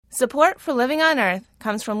Support for Living on Earth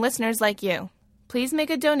comes from listeners like you. Please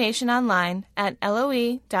make a donation online at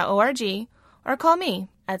loe.org or call me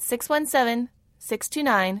at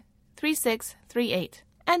 617-629-3638.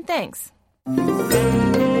 And thanks.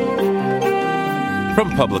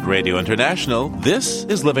 From Public Radio International, this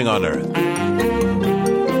is Living on Earth.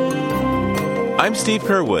 I'm Steve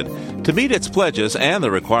Curwood. To meet its pledges and the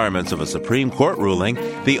requirements of a Supreme Court ruling,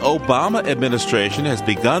 the Obama administration has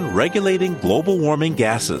begun regulating global warming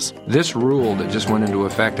gases. This rule that just went into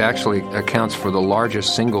effect actually accounts for the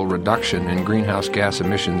largest single reduction in greenhouse gas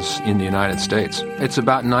emissions in the United States. It's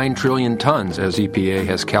about 9 trillion tons, as EPA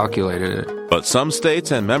has calculated it. But some states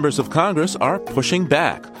and members of Congress are pushing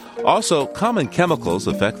back. Also, common chemicals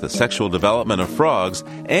affect the sexual development of frogs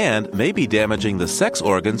and may be damaging the sex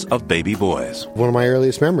organs of baby boys. One of my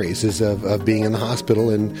earliest memories is of being in the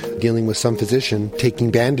hospital and dealing with some physician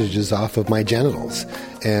taking bandages off of my genitals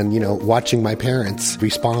and, watching my parents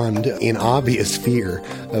respond in obvious fear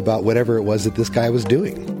about whatever it was that this guy was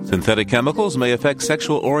doing. Synthetic chemicals may affect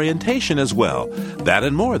sexual orientation as well. That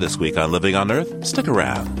and more this week on Living on Earth. Stick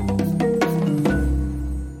around.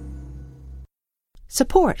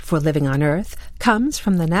 Support for Living on Earth comes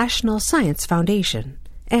from the National Science Foundation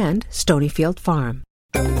and Stonyfield Farm.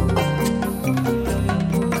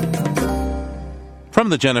 From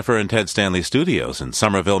the Jennifer and Ted Stanley Studios in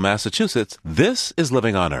Somerville, Massachusetts, this is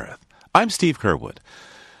Living on Earth. I'm Steve Curwood.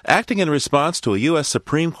 Acting in response to a U.S.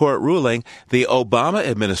 Supreme Court ruling, the Obama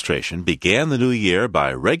administration began the new year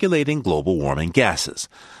by regulating global warming gases.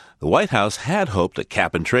 The White House had hoped a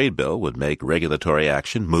cap-and-trade bill would make regulatory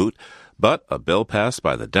action moot, but a bill passed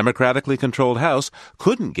by the democratically controlled House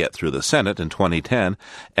couldn't get through the Senate in 2010,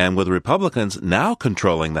 and with Republicans now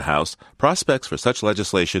controlling the House, prospects for such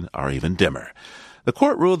legislation are even dimmer. The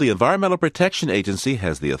court ruled the Environmental Protection Agency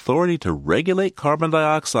has the authority to regulate carbon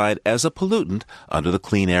dioxide as a pollutant under the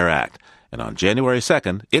Clean Air Act. And on January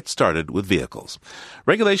 2nd, it started with vehicles.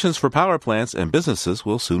 Regulations for power plants and businesses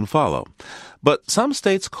will soon follow. But some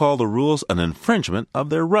states call the rules an infringement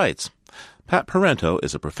of their rights. Pat Parento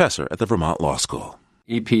is a professor at the Vermont Law School.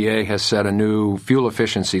 EPA has set a new fuel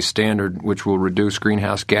efficiency standard which will reduce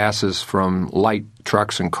greenhouse gases from light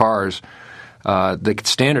trucks and cars. The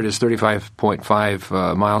standard is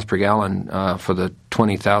 35.5 miles per gallon for the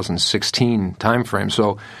 2016 timeframe.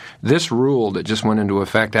 So this rule that just went into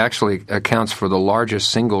effect actually accounts for the largest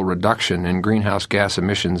single reduction in greenhouse gas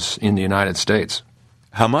emissions in the United States.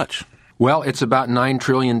 How much? Well, it's about 9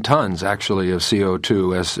 trillion tons, actually, of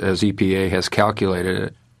CO2, as EPA has calculated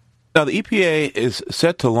it. Now, the EPA is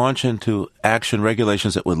set to launch into action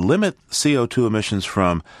regulations that would limit CO2 emissions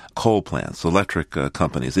from coal plants, electric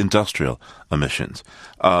companies, industrial emissions.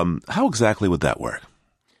 How exactly would that work?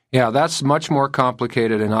 Yeah, that's much more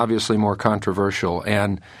complicated and obviously more controversial.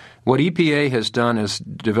 And what EPA has done is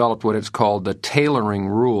developed what it's called the tailoring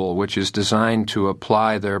rule, which is designed to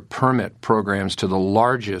apply their permit programs to the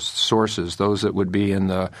largest sources, those that would be in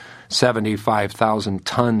the 75,000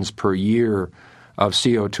 tons per year of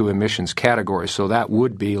CO2 emissions category. So that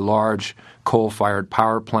would be large coal-fired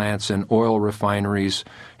power plants and oil refineries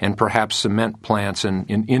and perhaps cement plants and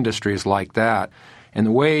in industries like that. And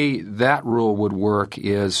the way that rule would work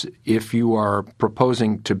is if you are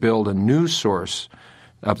proposing to build a new source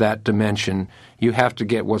of that dimension, you have to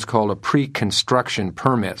get what's called a pre-construction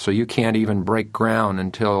permit. So you can't even break ground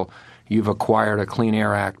until you've acquired a Clean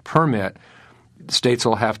Air Act permit. States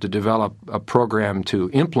will have to develop a program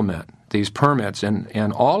to implement these permits,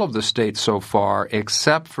 and all of the states so far,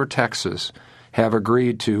 except for Texas, have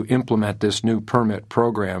agreed to implement this new permit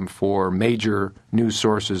program for major new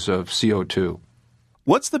sources of CO2.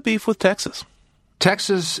 What's the beef with Texas?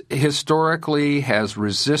 Texas historically has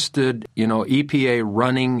resisted, EPA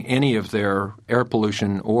running any of their air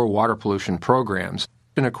pollution or water pollution programs.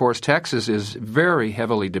 And, of course, Texas is very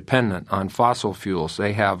heavily dependent on fossil fuels.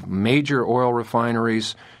 They have major oil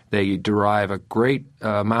refineries. They derive a great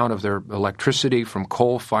amount of their electricity from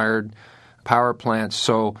coal-fired power plants.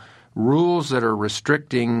 So rules that are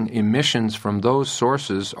restricting emissions from those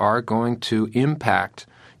sources are going to impact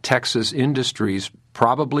Texas industries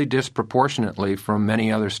probably disproportionately from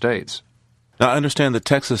many other states. Now, I understand that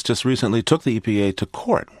Texas just recently took the EPA to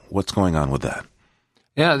court. What's going on with that?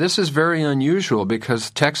 Yeah, this is very unusual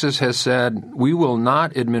because Texas has said we will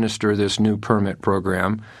not administer this new permit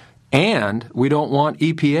program, and we don't want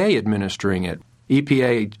EPA administering it.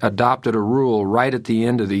 EPA adopted a rule right at the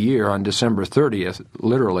end of the year on December 30th,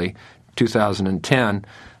 literally, 2010,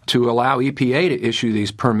 to allow EPA to issue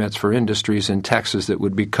these permits for industries in Texas that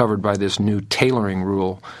would be covered by this new tailoring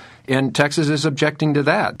rule. And Texas is objecting to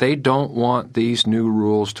that. They don't want these new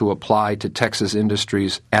rules to apply to Texas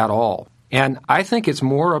industries at all. And I think it's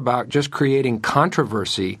more about just creating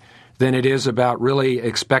controversy than it is about really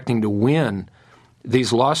expecting to win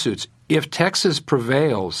these lawsuits. If Texas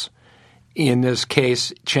prevails in this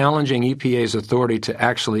case, challenging EPA's authority to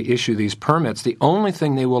actually issue these permits, the only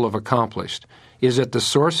thing they will have accomplished is that the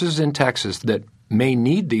sources in Texas that may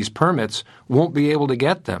need these permits won't be able to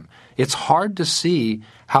get them. It's hard to see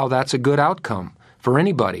how that's a good outcome for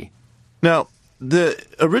anybody. Now, the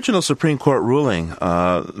original Supreme Court ruling,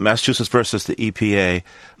 Massachusetts versus the EPA,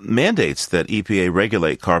 mandates that EPA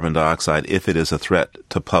regulate carbon dioxide if it is a threat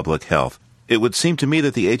to public health. It would seem to me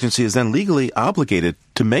that the agency is then legally obligated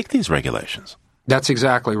to make these regulations. That's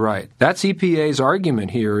exactly right. That's EPA's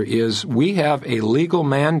argument here is we have a legal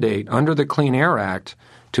mandate under the Clean Air Act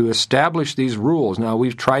to establish these rules. Now,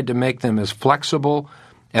 we've tried to make them as flexible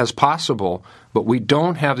as possible, but we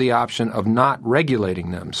don't have the option of not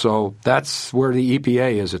regulating them. So that's where the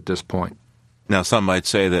EPA is at this point. Now, some might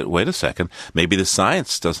say that, wait a second, maybe the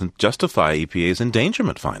science doesn't justify EPA's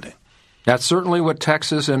endangerment finding. That's certainly what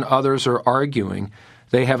Texas and others are arguing.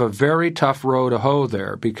 They have a very tough row to hoe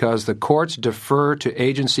there because the courts defer to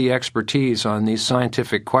agency expertise on these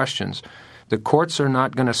scientific questions. The courts are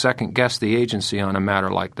not going to second-guess the agency on a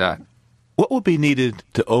matter like that. What would be needed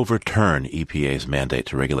to overturn EPA's mandate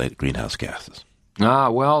to regulate greenhouse gases?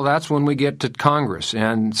 Well, that's when we get to Congress.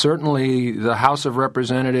 And certainly the House of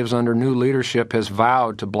Representatives under new leadership has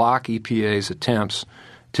vowed to block EPA's attempts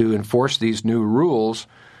to enforce these new rules.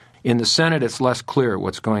 In the Senate, it's less clear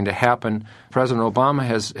what's going to happen. President Obama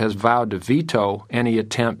has vowed to veto any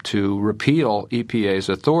attempt to repeal EPA's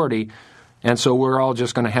authority. And so we're all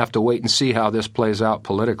just going to have to wait and see how this plays out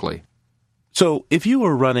politically. So if you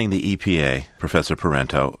were running the EPA, Professor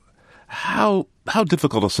Parenteau, how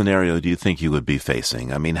difficult a scenario do you think you would be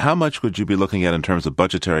facing? I mean, how much would you be looking at in terms of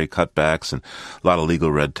budgetary cutbacks and a lot of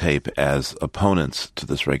legal red tape as opponents to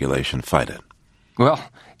this regulation fight it? Well,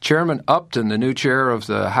 Chairman Upton, the new chair of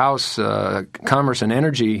the House Commerce and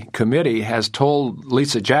Energy Committee, has told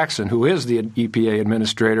Lisa Jackson, who is the EPA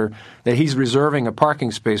administrator, that he's reserving a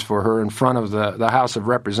parking space for her in front of the House of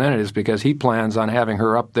Representatives because he plans on having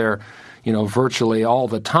her up there, virtually all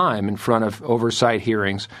the time in front of oversight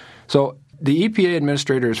hearings. So the EPA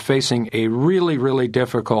administrator is facing a really, really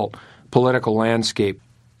difficult political landscape.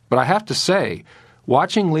 But I have to say,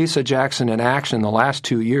 watching Lisa Jackson in action the last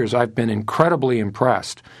 2 years, I've been incredibly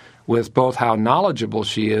impressed with both how knowledgeable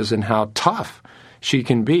she is and how tough she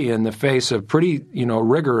can be in the face of pretty,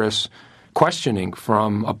 rigorous questioning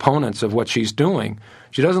from opponents of what she's doing.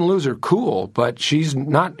 She doesn't lose her cool, but she's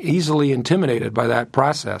not easily intimidated by that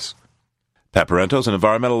process. Pat Parenteau is an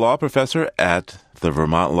environmental law professor at the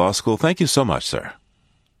Vermont Law School. Thank you so much, sir.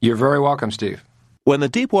 You're very welcome, Steve. When the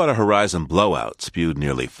Deepwater Horizon blowout spewed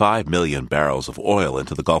nearly 5 million barrels of oil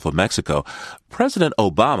into the Gulf of Mexico, President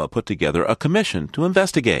Obama put together a commission to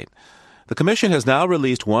investigate. The commission has now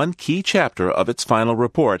released one key chapter of its final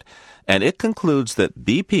report, and it concludes that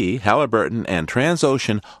BP, Halliburton, and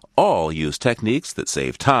Transocean all used techniques that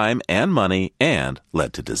saved time and money and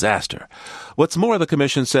led to disaster. What's more, the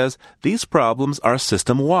commission says these problems are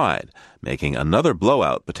system-wide, making another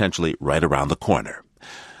blowout potentially right around the corner.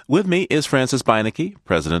 With me is Francis Beinecke,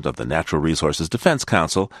 president of the Natural Resources Defense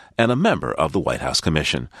Council and a member of the White House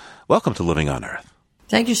Commission. Welcome to Living on Earth.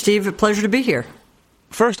 Thank you, Steve. A pleasure to be here.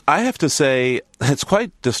 First, I have to say it's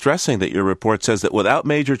quite distressing that your report says that without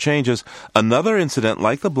major changes, another incident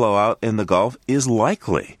like the blowout in the Gulf is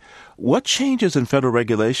likely. What changes in federal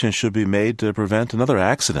regulation should be made to prevent another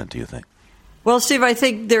accident, do you think? Well, Steve, I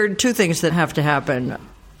think there are two things that have to happen.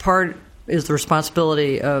 Part is the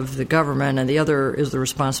responsibility of the government, and the other is the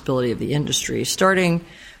responsibility of the industry. Starting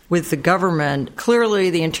with the government, clearly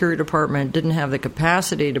the Interior Department didn't have the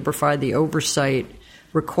capacity to provide the oversight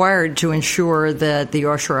required to ensure that the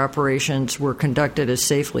offshore operations were conducted as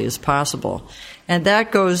safely as possible. And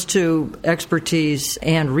that goes to expertise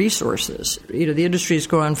and resources. The industry's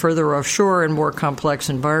gone further offshore in more complex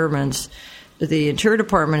environments. The Interior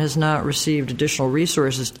Department has not received additional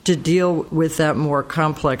resources to deal with that more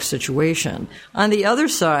complex situation. On the other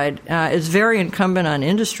side, it's very incumbent on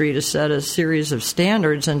industry to set a series of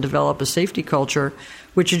standards and develop a safety culture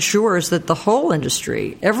which ensures that the whole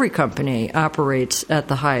industry, every company, operates at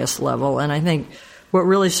the highest level. And I think what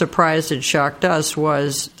really surprised and shocked us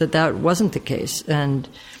was that that wasn't the case. And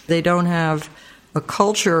they don't have a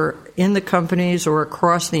culture in the companies or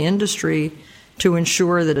across the industry to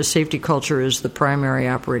ensure that a safety culture is the primary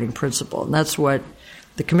operating principle. And that's what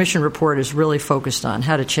the Commission report is really focused on,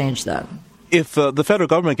 how to change that. If the federal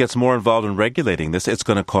government gets more involved in regulating this, it's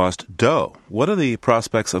going to cost dough. What are the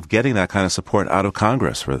prospects of getting that kind of support out of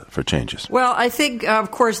Congress for changes? Well, I think,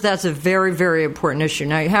 of course, that's a very, very important issue.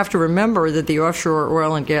 Now, you have to remember that the offshore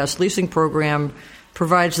oil and gas leasing program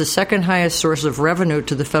provides the second highest source of revenue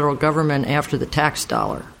to the federal government after the tax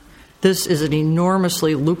dollar. This is an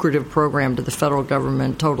enormously lucrative program to the federal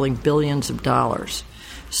government, totaling billions of dollars.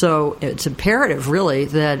 So it's imperative, really,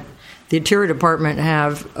 that the Interior Department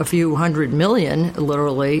have a few $100 million,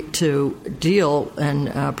 literally, to deal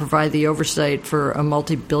and provide the oversight for a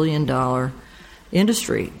multi-billion-dollar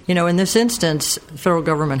industry. In this instance, the federal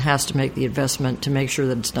government has to make the investment to make sure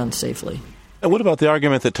that it's done safely. And what about the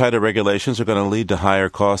argument that tighter regulations are going to lead to higher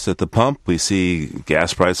costs at the pump? We see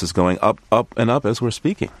gas prices going up, and up as we're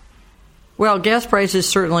speaking. Well, gas prices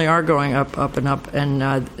certainly are going up, and up,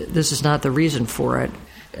 and this is not the reason for it.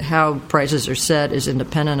 How prices are set is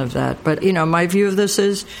independent of that. But, my view of this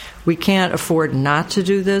is we can't afford not to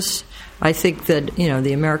do this. I think that,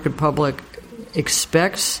 the American public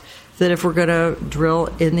expects that if we're going to drill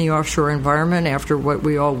in the offshore environment after what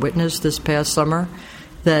we all witnessed this past summer,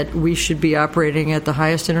 that we should be operating at the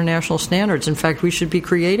highest international standards. In fact, we should be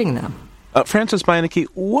creating them. Frances Beinecke,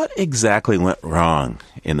 what exactly went wrong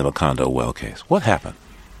in the Macondo well case? What happened?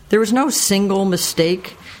 There was no single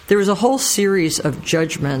mistake. There was a whole series of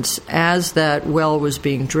judgments as that well was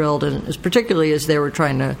being drilled, and particularly as they were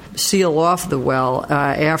trying to seal off the well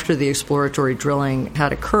after the exploratory drilling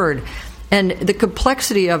had occurred. And the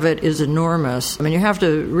complexity of it is enormous. I mean, you have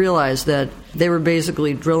to realize that they were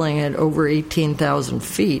basically drilling at over 18,000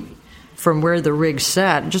 feet from where the rig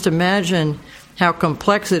sat. Just imagine how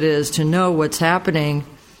complex it is to know what's happening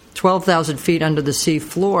 12,000 feet under the sea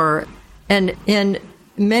floor. And in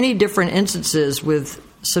many different instances with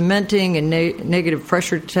cementing and negative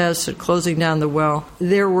pressure tests and closing down the well,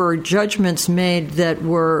 there were judgments made that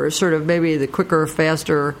were sort of maybe the quicker,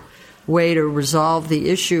 faster way to resolve the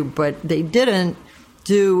issue, but they didn't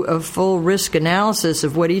do a full risk analysis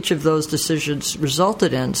of what each of those decisions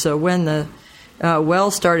resulted in. So when the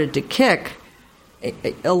well started to kick,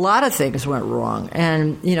 a lot of things went wrong.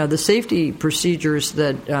 And, the safety procedures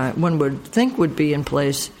that one would think would be in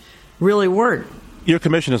place really weren't. Your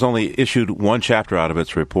commission has only issued one chapter out of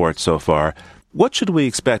its report so far. What should we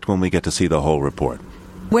expect when we get to see the whole report?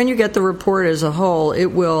 When you get the report as a whole, it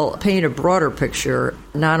will paint a broader picture,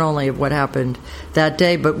 not only of what happened that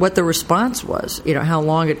day, but what the response was. How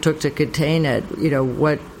long it took to contain it,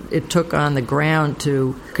 what it took on the ground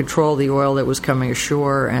to control the oil that was coming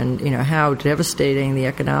ashore, and, how devastating the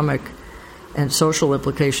economic and social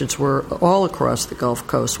implications were all across the Gulf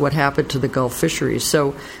Coast, what happened to the Gulf fisheries.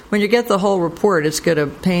 So when you get the whole report, it's going to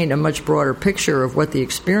paint a much broader picture of what the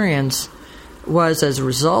experience was as a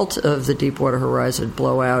result of the Deepwater Horizon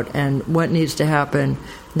blowout and what needs to happen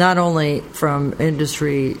not only from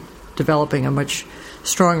industry developing a much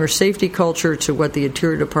stronger safety culture to what the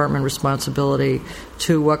Interior Department responsibility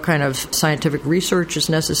to what kind of scientific research is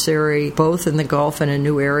necessary, both in the Gulf and in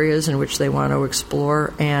new areas in which they want to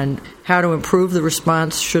explore, and how to improve the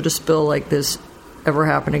response should a spill like this ever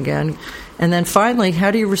happen again. And then finally, how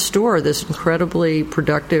do you restore this incredibly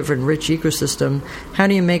productive and rich ecosystem? How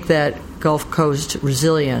do you make that Gulf Coast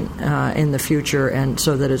resilient in the future and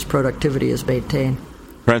so that its productivity is maintained?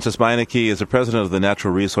 Frances Beinecke is the president of the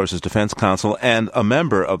Natural Resources Defense Council and a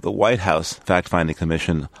member of the White House Fact-Finding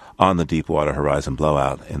Commission on the Deepwater Horizon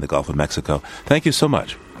blowout in the Gulf of Mexico. Thank you so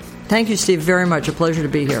much. Thank you, Steve, very much. A pleasure to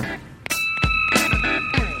be here.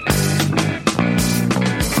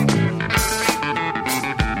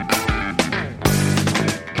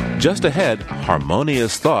 Just ahead,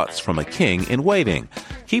 harmonious thoughts from a king in waiting.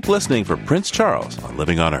 Keep listening for Prince Charles on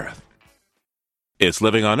Living on Earth. It's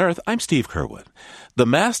Living on Earth. I'm Steve Curwood. The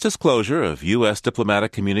mass disclosure of U.S.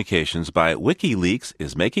 diplomatic communications by WikiLeaks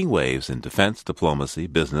is making waves in defense, diplomacy,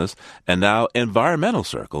 business, and now environmental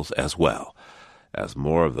circles as well. As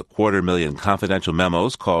more of the 250,000 confidential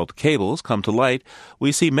memos called cables come to light,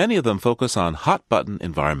 we see many of them focus on hot-button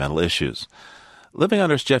environmental issues. Living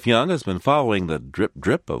on Earth's Jeff Young has been following the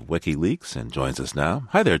drip-drip of WikiLeaks and joins us now.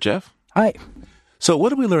 Hi there, Jeff. Hi. So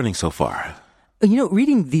what are we learning so far?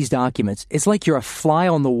 Reading these documents, it's like you're a fly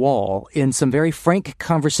on the wall in some very frank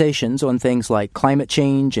conversations on things like climate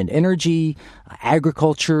change and energy,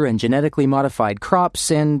 agriculture and genetically modified crops,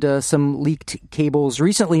 and some leaked cables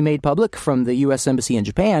recently made public from the U.S. Embassy in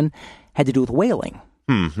Japan had to do with whaling.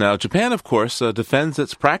 Now, Japan, of course, defends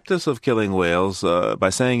its practice of killing whales by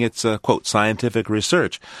saying it's, quote, scientific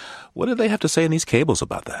research. What do they have to say in these cables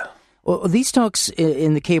about that? Well, these talks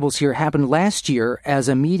in the cables here happened last year as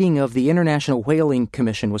a meeting of the International Whaling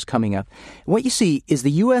Commission was coming up. What you see is the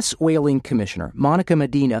U.S. Whaling Commissioner, Monica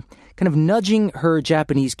Medina, kind of nudging her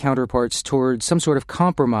Japanese counterparts towards some sort of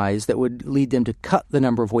compromise that would lead them to cut the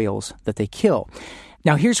number of whales that they kill.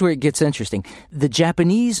 Now, here's where it gets interesting. The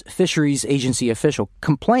Japanese Fisheries Agency official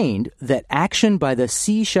complained that action by the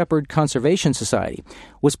Sea Shepherd Conservation Society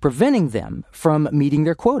was preventing them from meeting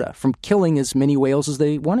their quota, from killing as many whales as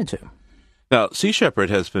they wanted to. Now, Sea Shepherd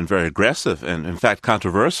has been very aggressive and, in fact,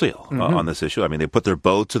 controversial on this issue. I mean, they put their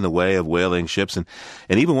boats in the way of whaling ships, and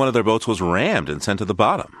even one of their boats was rammed and sent to the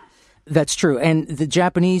bottom. That's true. And the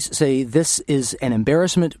Japanese say this is an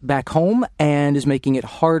embarrassment back home and is making it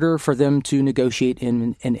harder for them to negotiate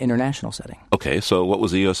in an international setting. Okay, so what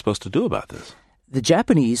was the U.S. supposed to do about this? The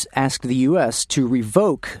Japanese asked the U.S. to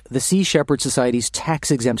revoke the Sea Shepherd Society's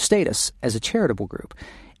tax-exempt status as a charitable group.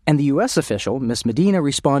 And the U.S. official, Ms. Medina,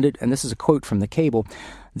 responded, and this is a quote from the cable,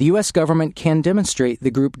 "The U.S. government can demonstrate the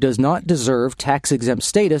group does not deserve tax-exempt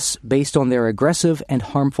status based on their aggressive and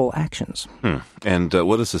harmful actions." And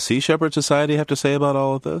what does the Sea Shepherd Society have to say about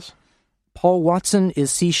all of this? Paul Watson is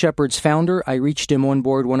Sea Shepherd's founder. I reached him on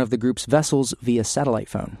board one of the group's vessels via satellite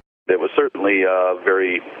phone. It was certainly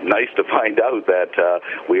very nice to find out that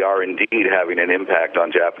we are indeed having an impact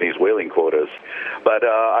on Japanese whaling quotas. But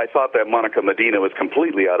I thought that Monica Medina was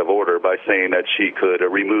completely out of order by saying that she could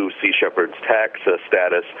remove Sea Shepherd's tax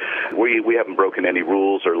status. We haven't broken any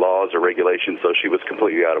rules or laws or regulations, so she was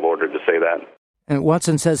completely out of order to say that. And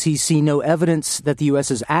Watson says he's seen no evidence that the U.S.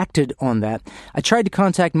 has acted on that. I tried to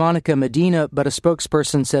contact Monica Medina, but a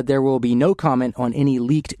spokesperson said there will be no comment on any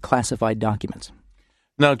leaked classified documents.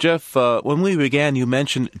 Now, Jeff, when we began, you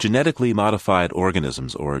mentioned genetically modified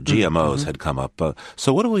organisms, or GMOs, had come up.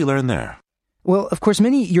 So what do we learn there? Well, of course,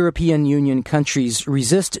 many European Union countries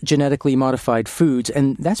resist genetically modified foods,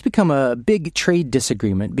 and that's become a big trade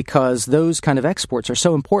disagreement because those kind of exports are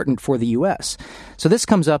so important for the U.S. So this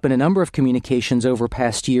comes up in a number of communications over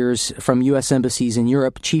past years from U.S. embassies in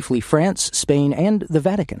Europe, chiefly France, Spain, and the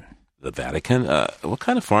Vatican. The Vatican? What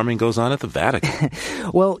kind of farming goes on at the Vatican?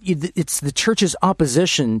 Well, it's the Church's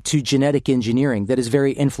opposition to genetic engineering that is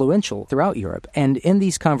very influential throughout Europe. And in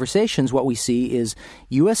these conversations, what we see is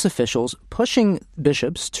U.S. officials pushing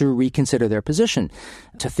bishops to reconsider their position,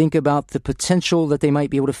 to think about the potential that they might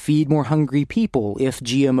be able to feed more hungry people if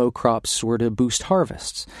GMO crops were to boost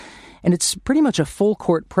harvests. And it's pretty much a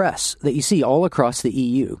full-court press that you see all across the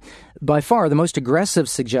EU. By far, the most aggressive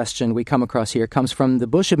suggestion we come across here comes from the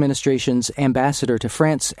Bush administration's ambassador to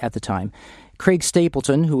France at the time, Craig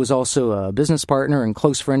Stapleton, who was also a business partner and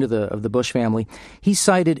close friend of the Bush family. He's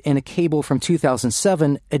cited in a cable from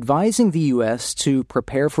 2007 advising the U.S. to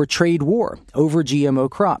prepare for trade war over GMO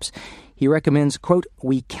crops. He recommends, quote,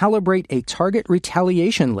 "We calibrate a target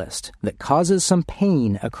retaliation list that causes some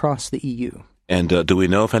pain across the EU." And do we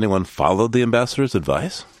know if anyone followed the ambassador's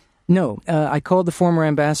advice? No, I called the former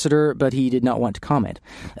ambassador, but he did not want to comment.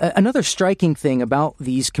 Another striking thing about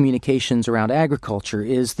these communications around agriculture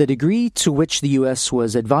is the degree to which the U.S.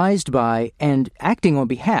 was advised by and acting on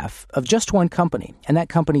behalf of just one company, and that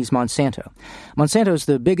company is Monsanto. Monsanto is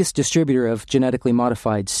the biggest distributor of genetically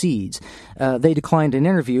modified seeds. They declined an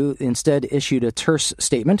interview, instead issued a terse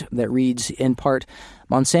statement that reads, in part,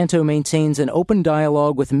 "Monsanto maintains an open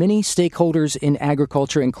dialogue with many stakeholders in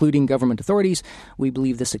agriculture, including government authorities. We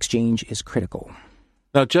believe this exchange is critical."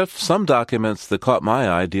 Now, Jeff, some documents that caught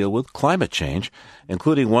my eye deal with climate change,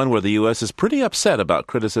 including one where the U.S. is pretty upset about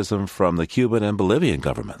criticism from the Cuban and Bolivian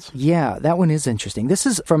governments. Yeah, that one is interesting. This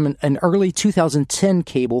is from an early 2010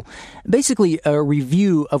 cable, basically a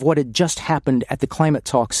review of what had just happened at the climate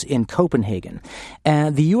talks in Copenhagen.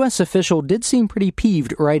 And the U.S. official did seem pretty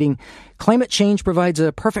peeved, writing, "Climate change provides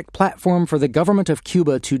a perfect platform for the government of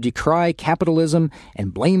Cuba to decry capitalism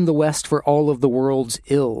and blame the West for all of the world's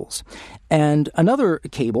ills." And another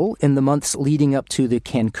cable in the months leading up to the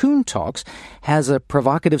Cancun talks has a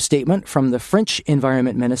provocative statement from the French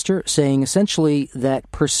environment minister saying essentially that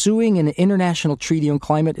pursuing an international treaty on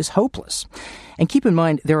climate is hopeless. And keep in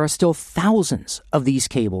mind, there are still thousands of these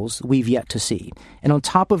cables we've yet to see. And on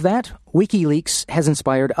top of that, WikiLeaks has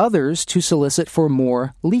inspired others to solicit for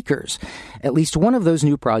more leakers. At least one of those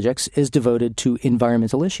new projects is devoted to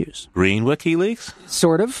environmental issues. Green WikiLeaks?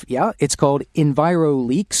 Sort of, yeah. It's called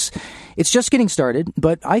EnviroLeaks. It's just getting started,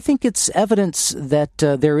 but I think it's evidence that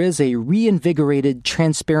there is a reinvigorated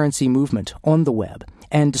transparency movement on the web.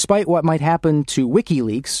 And despite what might happen to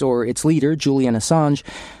WikiLeaks or its leader, Julian Assange,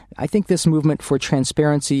 I think this movement for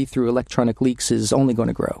transparency through electronic leaks is only going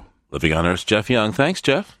to grow. Living on Earth's Jeff Young. Thanks,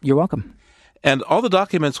 Jeff. You're welcome. And all the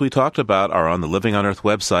documents we talked about are on the Living on Earth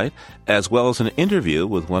website, as well as an interview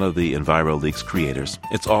with one of the EnviroLeaks creators.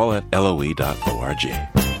 It's all at LOE.org.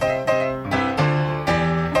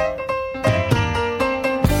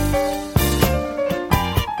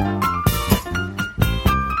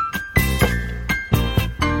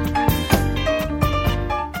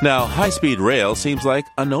 Now, high-speed rail seems like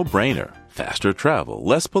a no-brainer. Faster travel,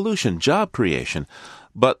 less pollution, job creation.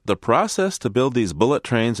 But the process to build these bullet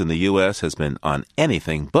trains in the U.S. has been on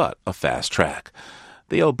anything but a fast track.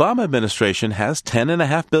 The Obama administration has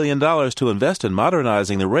 $10.5 billion to invest in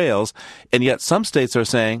modernizing the rails, and yet some states are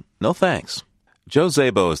saying, no thanks. Joe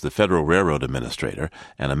Szabo is the Federal Railroad Administrator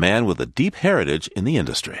and a man with a deep heritage in the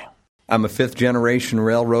industry. I'm a fifth-generation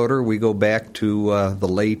railroader. We go back to the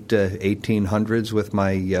late 1800s with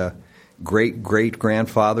my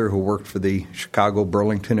great-great-grandfather who worked for the Chicago,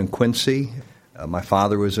 Burlington, and Quincy. My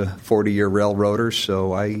father was a 40-year railroader,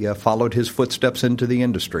 so I followed his footsteps into the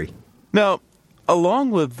industry. Now, along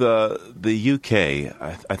with the UK,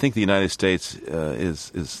 I think the United States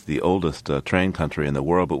is the oldest train country in the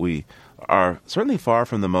world, but we are certainly far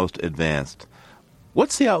from the most advanced.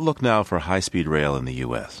 What's the outlook now for high-speed rail in the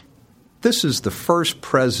U.S.? This is the first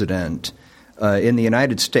president in the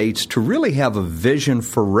United States to really have a vision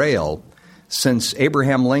for rail since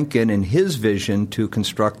Abraham Lincoln and his vision to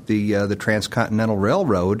construct the Transcontinental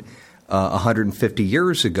Railroad 150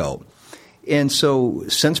 years ago. And so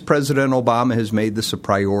since President Obama has made this a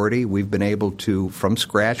priority, we've been able to, from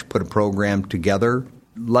scratch, put a program together.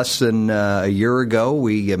 Less than a year ago,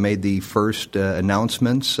 we made the first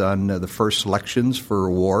announcements on the first selections for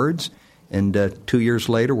awards. And 2 years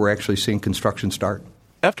later, we're actually seeing construction start.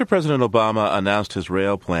 After President Obama announced his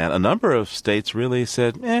rail plan, a number of states really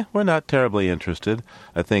said, we're not terribly interested.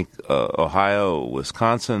 I think Ohio,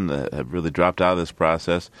 Wisconsin have really dropped out of this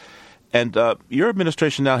process. And your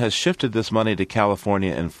administration now has shifted this money to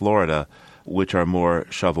California and Florida, which are more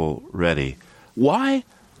shovel-ready. Why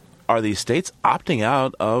are these states opting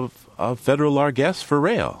out of federal largesse for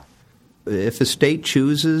rail? If a state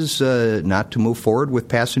chooses not to move forward with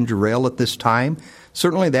passenger rail at this time,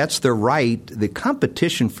 certainly that's their right. The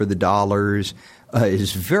competition for the dollars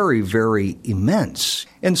is very, very immense.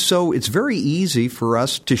 And so it's very easy for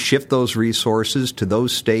us to shift those resources to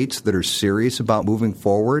those states that are serious about moving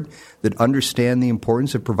forward, that understand the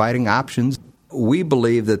importance of providing options. We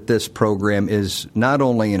believe that this program is not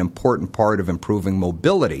only an important part of improving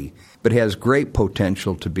mobility, but has great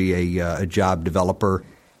potential to be a job developer.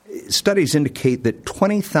 Studies indicate that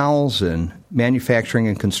 20,000 manufacturing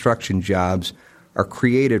and construction jobs are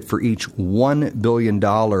created for each $1 billion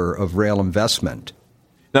of rail investment.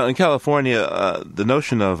 Now, in California, the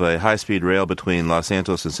notion of a high-speed rail between Los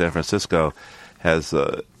Angeles and San Francisco has,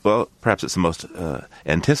 perhaps it's the most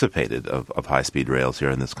anticipated of high-speed rails here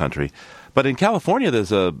in this country. But in California,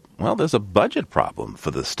 there's a budget problem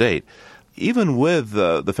for the state. Even with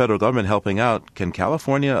the federal government helping out, can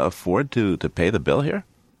California afford to pay the bill here?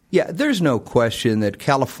 Yeah, there's no question that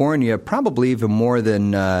California, probably even more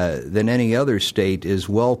than any other state, is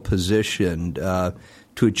well positioned to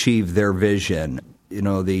achieve their vision. You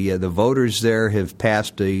know, the voters there have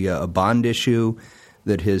passed a bond issue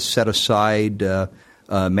that has set aside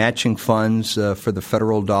matching funds for the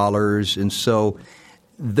federal dollars, and so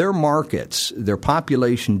their markets, their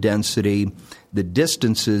population density, the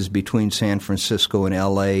distances between San Francisco and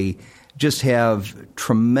L.A. just have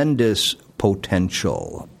tremendous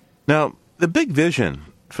potential. Now, the big vision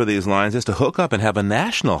for these lines is to hook up and have a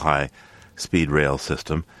national high-speed rail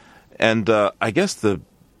system. And I guess that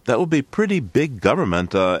would be pretty big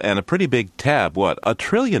government and a pretty big tab. $1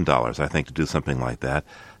 trillion, I think, to do something like that.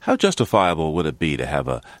 How justifiable would it be to have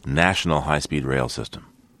a national high-speed rail system?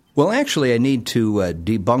 Well, actually, I need to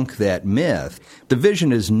debunk that myth. The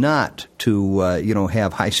vision is not to,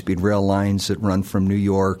 have high-speed rail lines that run from New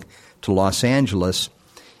York to Los Angeles.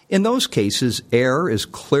 In those cases, air is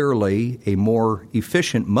clearly a more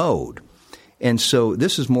efficient mode. And so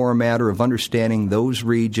this is more a matter of understanding those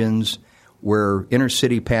regions where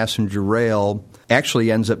intercity passenger rail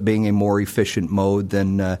actually ends up being a more efficient mode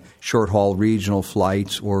than short-haul regional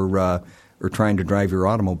flights or trying to drive your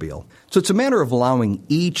automobile. So it's a matter of allowing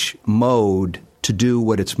each mode to do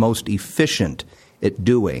what it's most efficient at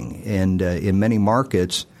doing. And in many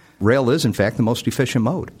markets, rail is, in fact, the most efficient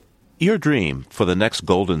mode. Your dream for the next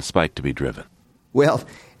golden spike to be driven? Well,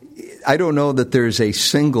 I don't know that there's a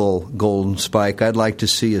single golden spike. I'd like to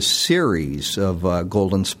see a series of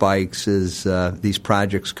golden spikes as these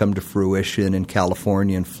projects come to fruition in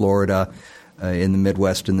California and Florida, in the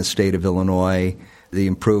Midwest and the state of Illinois. The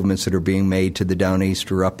improvements that are being made to the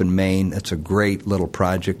Downeaster up in Maine, that's a great little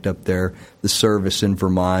project up there. The service in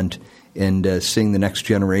Vermont. and seeing the next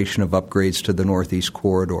generation of upgrades to the Northeast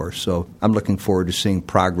Corridor. So I'm looking forward to seeing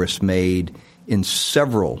progress made in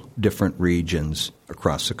several different regions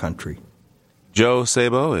across the country. Joe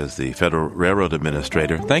Sabo is the Federal Railroad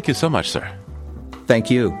Administrator. Thank you so much, sir. Thank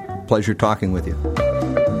you. Pleasure talking with you.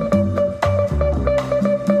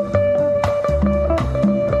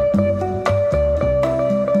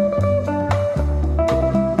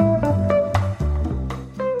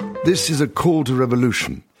 This is a call to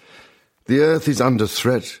revolution. The Earth is under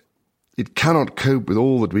threat. It cannot cope with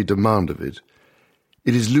all that we demand of it.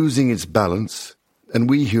 It is losing its balance, and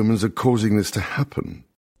we humans are causing this to happen.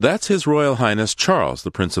 That's His Royal Highness Charles,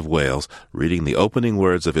 the Prince of Wales, reading the opening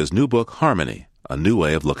words of his new book, Harmony, A New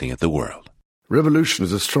Way of Looking at the World. Revolution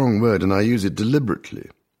is a strong word, and I use it deliberately.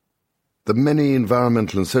 The many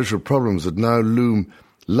environmental and social problems that now loom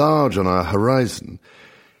large on our horizon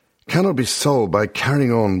cannot be solved by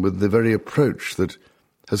carrying on with the very approach that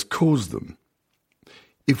has caused them.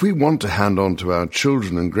 If we want to hand on to our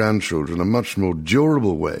children and grandchildren a much more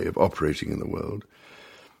durable way of operating in the world,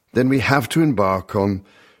 then we have to embark on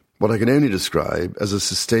what I can only describe as a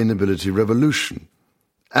sustainability revolution,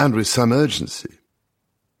 and with some urgency.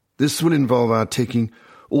 This will involve our taking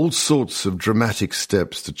all sorts of dramatic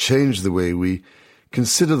steps to change the way we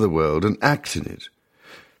consider the world and act in it.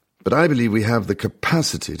 But I believe we have the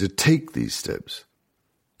capacity to take these steps.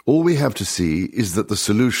 All we have to see is that the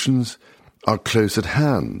solutions are close at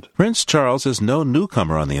hand. Prince Charles is no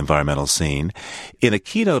newcomer on the environmental scene. In a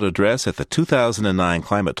keynote address at the 2009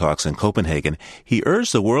 climate talks in Copenhagen, he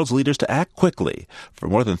urged the world's leaders to act quickly. For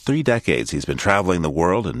more than 3 decades, he's been traveling the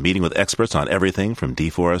world and meeting with experts on everything from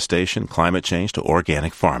deforestation, climate change, to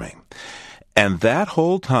organic farming. And that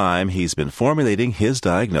whole time, he's been formulating his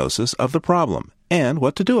diagnosis of the problem and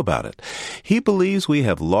what to do about it. He believes we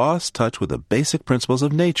have lost touch with the basic principles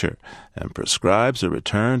of nature and prescribes a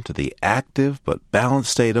return to the active but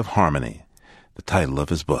balanced state of harmony, the title of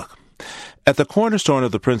his book. At the cornerstone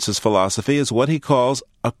of the Prince's philosophy is what he calls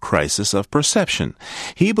a crisis of perception.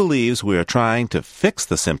 He believes we are trying to fix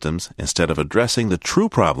the symptoms instead of addressing the true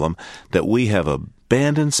problem, that we have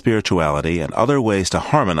abandoned spirituality and other ways to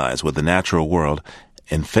harmonize with the natural world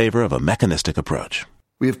in favor of a mechanistic approach.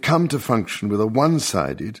 We have come to function with a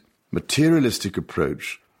one-sided, materialistic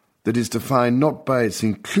approach that is defined not by its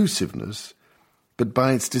inclusiveness, but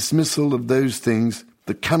by its dismissal of those things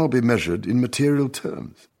that cannot be measured in material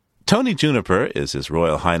terms. Tony Juniper is His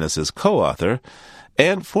Royal Highness's co-author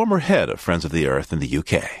and former head of Friends of the Earth in the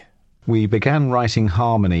UK. We began writing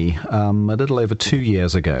Harmony a little over 2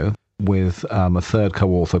 years ago with a third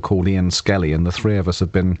co-author called Ian Skelly, and the three of us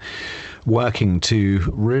have been working to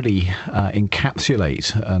really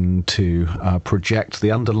encapsulate and to project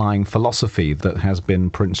the underlying philosophy that has been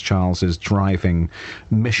Prince Charles's driving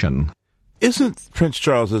mission. Isn't Prince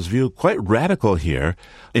Charles's view quite radical here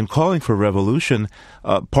in calling for revolution?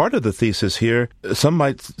 Part of the thesis here, some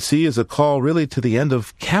might see as a call really to the end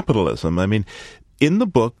of capitalism. I mean, in the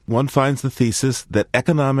book, one finds the thesis that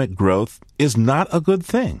economic growth is not a good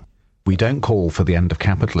thing. We don't call for the end of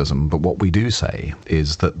capitalism, but what we do say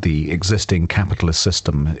is that the existing capitalist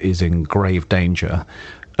system is in grave danger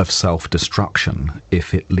of self-destruction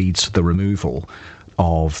if it leads to the removal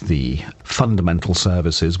of the fundamental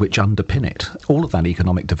services which underpin it. All of that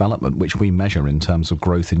economic development, which we measure in terms of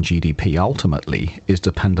growth in GDP, ultimately is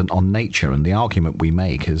dependent on nature. And the argument we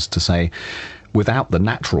make is to say, without the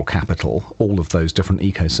natural capital, all of those different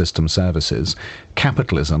ecosystem services,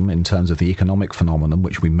 capitalism, in terms of the economic phenomenon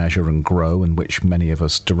which we measure and grow and which many of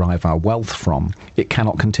us derive our wealth from, it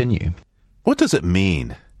cannot continue. What does it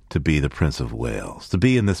mean to be the Prince of Wales, to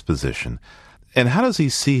be in this position? And how does he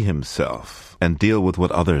see himself and deal with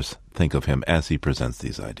what others think of him as he presents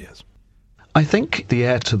these ideas? I think the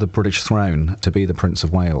heir to the British throne, to be the Prince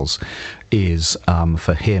of Wales, is,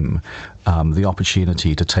 for him, the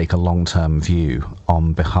opportunity to take a long-term view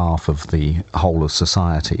on behalf of the whole of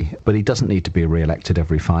society. But he doesn't need to be re-elected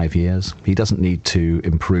every 5 years. He doesn't need to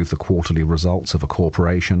improve the quarterly results of a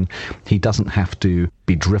corporation. He doesn't have to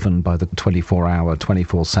be driven by the 24-hour,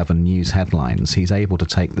 24/7 news headlines. He's able to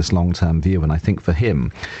take this long-term view, and I think for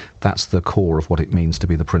him, that's the core of what it means to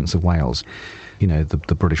be the Prince of Wales. You know,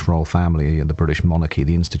 the British royal family and the British monarchy,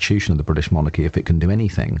 the institution of the British monarchy, if it can do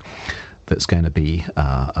anything that's going to be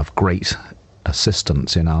of great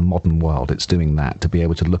assistance in our modern world, it's doing that, to be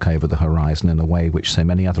able to look over the horizon in a way which so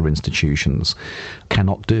many other institutions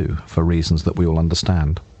cannot do for reasons that we all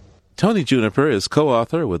understand. Tony Juniper is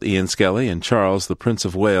co-author with Ian Skelly and Charles, the Prince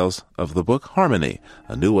of Wales, of the book Harmony,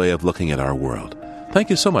 A New Way of Looking at Our World. Thank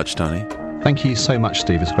you so much, Tony. Thank you so much,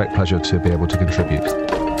 Steve. It's a great pleasure to be able to contribute.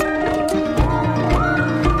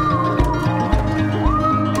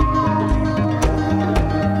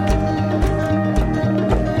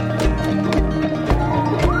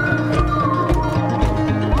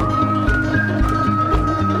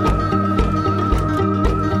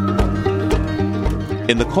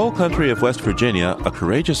 In the coal country of West Virginia, a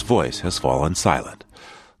courageous voice has fallen silent.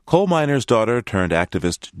 Coal miner's daughter turned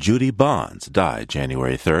activist Judy Bonds died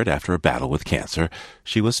January 3rd after a battle with cancer.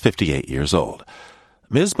 She was 58 years old.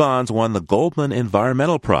 Ms. Bonds won the Goldman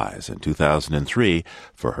Environmental Prize in 2003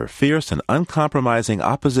 for her fierce and uncompromising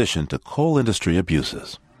opposition to coal industry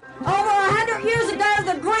abuses. Over 100 years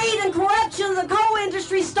ago, the greed and corruption of the coal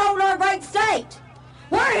industry stole our great state.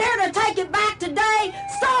 We're here to take it back today,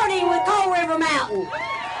 starting with Coal River Mountain.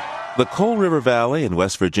 The Coal River Valley in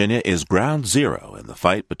West Virginia is ground zero in the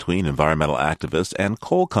fight between environmental activists and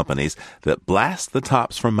coal companies that blast the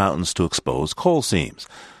tops from mountains to expose coal seams.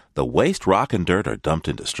 The waste rock and dirt are dumped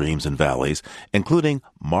into streams and valleys, including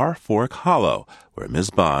Mar Fork Hollow, where Ms.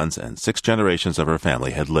 Bonds and 6 generations of her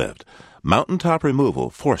family had lived. Mountaintop removal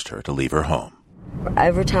forced her to leave her home.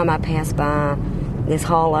 Every time I pass by this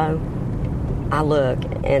hollow, I look,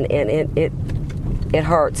 and it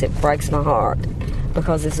hurts. It breaks my heart,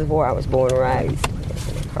 because this is where I was born and raised.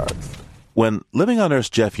 It hurts. When Living on Earth's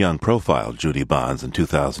Jeff Young profiled Judy Bonds in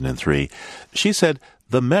 2003, she said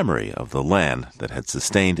the memory of the land that had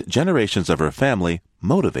sustained generations of her family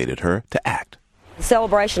motivated her to act. The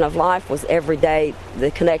celebration of life was every day,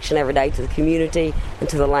 the connection every day to the community and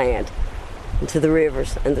to the land, and to the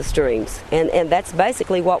rivers and the streams. And that's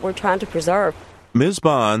basically what we're trying to preserve. Ms.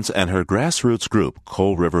 Bonds and her grassroots group,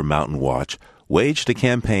 Coal River Mountain Watch, waged a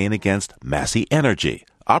campaign against Massey Energy,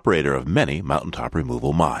 operator of many mountaintop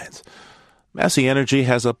removal mines. Massey Energy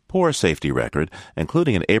has a poor safety record,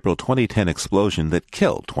 including an April 2010 explosion that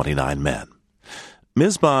killed 29 men.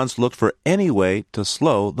 Ms. Bonds looked for any way to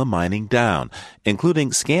slow the mining down,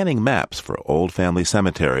 including scanning maps for old family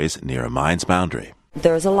cemeteries near a mine's boundary.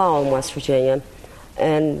 There's a law in West Virginia,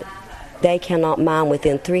 and they cannot mine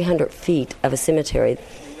within 300 feet of a cemetery.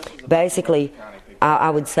 Basically,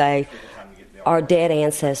 I would say our dead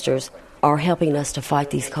ancestors are helping us to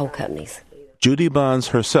fight these coal companies. Judy Bonds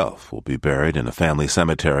herself will be buried in a family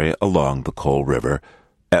cemetery along the Coal River,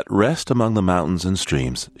 at rest among the mountains and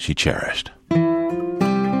streams she cherished.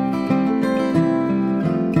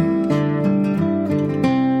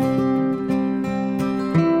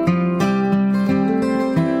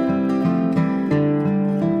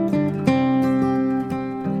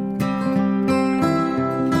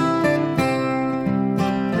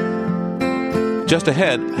 Just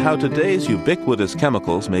ahead, how today's ubiquitous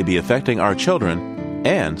chemicals may be affecting our children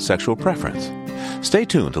and sexual preference. Stay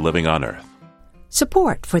tuned to Living on Earth.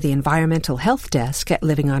 Support for the Environmental Health Desk at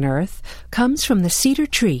Living on Earth comes from the Cedar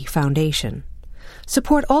Tree Foundation.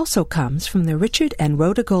 Support also comes from the Richard and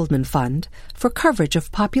Rhoda Goldman Fund for coverage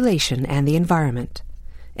of population and the environment,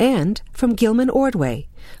 and from Gilman Ordway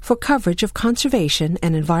for coverage of conservation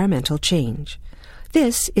and environmental change.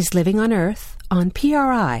 This is Living on Earth on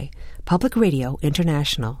PRI, Public Radio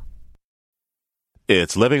International.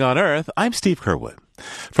 It's Living on Earth. I'm Steve Curwood.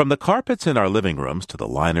 From the carpets in our living rooms to the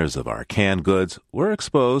liners of our canned goods, we're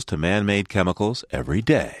exposed to man-made chemicals every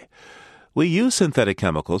day. We use synthetic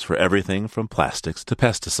chemicals for everything from plastics to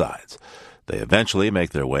pesticides. They eventually make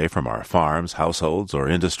their way from our farms, households, or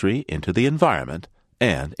industry into the environment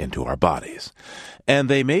and into our bodies. And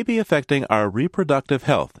they may be affecting our reproductive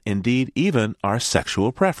health, indeed even our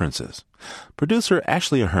sexual preferences. Producer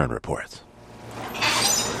Ashley Ahern reports.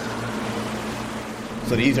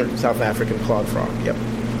 So these are South African clawed frog, yep.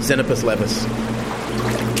 Xenopus levis.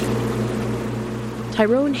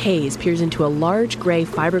 Tyrone Hayes peers into a large gray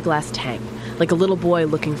fiberglass tank, like a little boy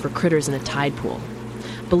looking for critters in a tide pool.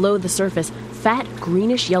 Below the surface, fat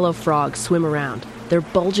greenish-yellow frogs swim around, their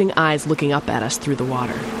bulging eyes looking up at us through the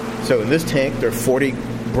water. So in this tank, there are 40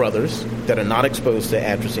 brothers that are not exposed to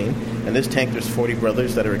atrazine. In this tank, there's 40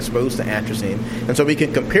 brothers that are exposed to atrazine. And so we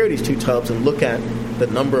can compare these two tubs and look at the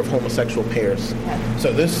number of homosexual pairs.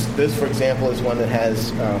 So this for example, is one that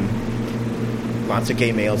has lots of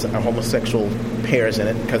gay males, homosexual pairs in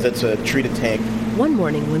it, because it's a treated tank. One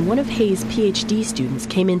morning, when one of Hayes' PhD students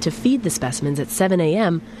came in to feed the specimens at 7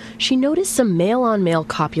 a.m., she noticed some male-on-male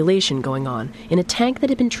copulation going on in a tank that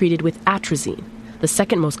had been treated with atrazine, the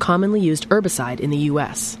second most commonly used herbicide in the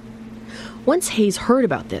U.S. Once Hayes heard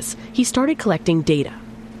about this, he started collecting data.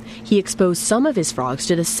 He exposed some of his frogs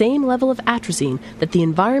to the same level of atrazine that the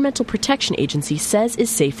Environmental Protection Agency says is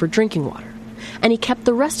safe for drinking water, and he kept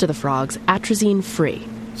the rest of the frogs atrazine-free.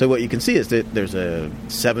 So what you can see is that there's a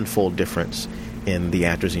 7-fold difference in the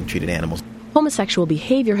atrazine-treated animals. Homosexual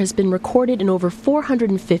behavior has been recorded in over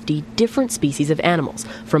 450 different species of animals,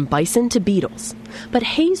 from bison to beetles. But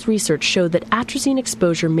Hayes' research showed that atrazine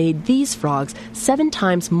exposure made these frogs 7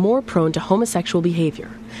 times more prone to homosexual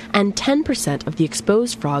behavior, and 10% of the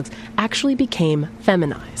exposed frogs actually became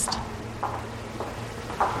feminized.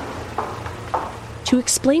 To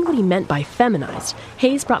explain what he meant by feminized,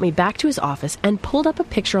 Hayes brought me back to his office and pulled up a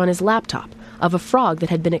picture on his laptop of a frog that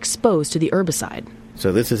had been exposed to the herbicide.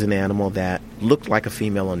 So this is an animal that looked like a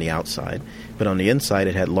female on the outside, but on the inside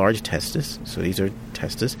it had large testes. So these are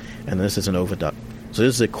testes, and this is an oviduct. So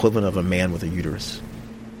this is the equivalent of a man with a uterus.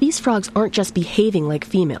 These frogs aren't just behaving like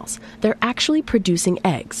females, they're actually producing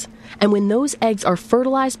eggs. And when those eggs are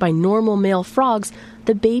fertilized by normal male frogs,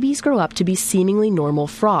 the babies grow up to be seemingly normal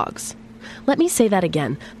frogs. Let me say that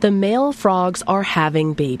again. The male frogs are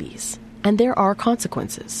having babies, and there are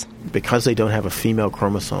consequences. Because they don't have a female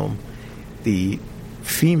chromosome, the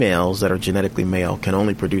females that are genetically male can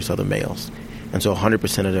only produce other males. And so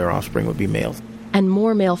 100% of their offspring would be males. And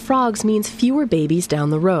more male frogs means fewer babies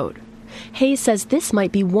down the road. Hayes says this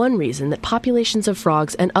might be one reason that populations of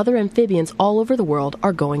frogs and other amphibians all over the world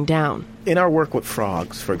are going down. In our work with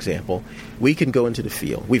frogs, for example, we can go into the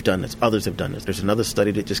field. We've done this. Others have done this. There's another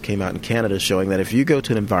study that just came out in Canada showing that if you go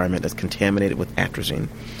to an environment that's contaminated with atrazine,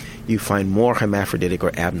 you find more hermaphroditic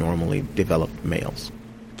or abnormally developed males.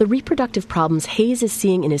 The reproductive problems Hayes is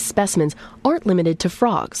seeing in his specimens aren't limited to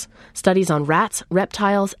frogs. Studies on rats,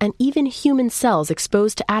 reptiles, and even human cells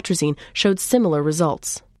exposed to atrazine showed similar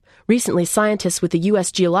results. Recently, scientists with the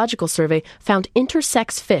U.S. Geological Survey found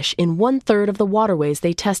intersex fish in 1/3 of the waterways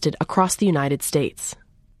they tested across the United States.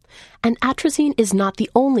 And atrazine is not the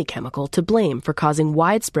only chemical to blame for causing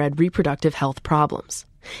widespread reproductive health problems.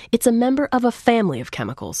 It's a member of a family of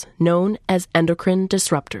chemicals known as endocrine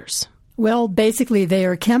disruptors. Well, basically, they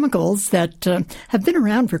are chemicals that have been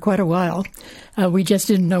around for quite a while. We just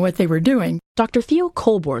didn't know what they were doing. Dr. Theo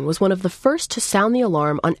Colborn was one of the first to sound the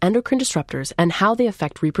alarm on endocrine disruptors and how they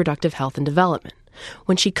affect reproductive health and development,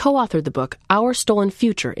 when she co-authored the book Our Stolen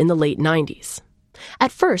Future in the late 90s.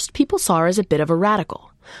 At first, people saw her as a bit of a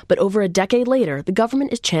radical, but over a decade later, the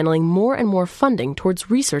government is channeling more and more funding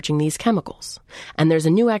towards researching these chemicals. And there's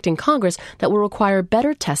a new act in Congress that will require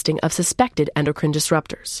better testing of suspected endocrine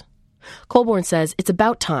disruptors. Colborn says it's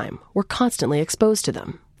about time. We're constantly exposed to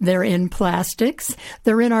them. They're in plastics.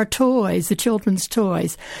 They're in our toys, the children's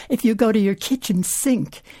toys. If you go to your kitchen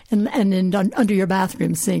sink and under your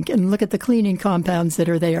bathroom sink and look at the cleaning compounds that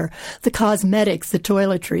are there, the cosmetics, the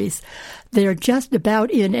toiletries, they're just about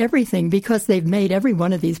in everything because they've made every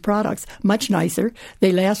one of these products much nicer.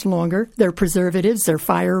 They last longer. They're preservatives. They're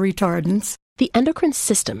fire retardants. The endocrine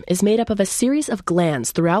system is made up of a series of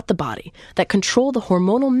glands throughout the body that control the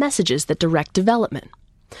hormonal messages that direct development.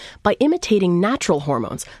 By imitating natural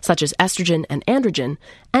hormones, such as estrogen and androgen,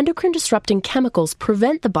 endocrine-disrupting chemicals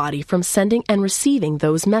prevent the body from sending and receiving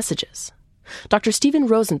those messages. Dr. Steven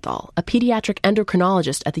Rosenthal, a pediatric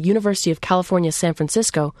endocrinologist at the University of California, San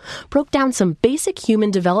Francisco, broke down some basic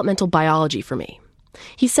human developmental biology for me.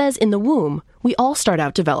 He says in the womb, we all start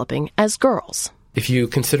out developing as girls. If you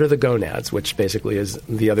consider the gonads, which basically is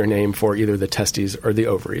the other name for either the testes or the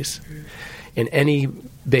ovaries, in any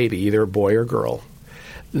baby, either a boy or girl,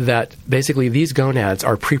 that basically these gonads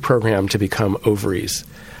are pre-programmed to become ovaries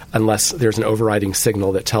unless there's an overriding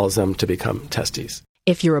signal that tells them to become testes.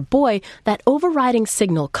 If you're a boy, that overriding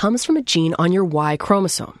signal comes from a gene on your Y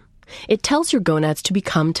chromosome. It tells your gonads to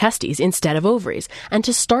become testes instead of ovaries and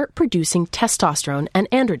to start producing testosterone and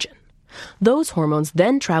androgen. Those hormones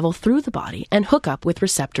then travel through the body and hook up with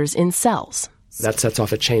receptors in cells. That sets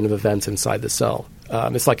off a chain of events inside the cell.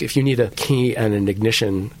 It's like if you need a key and an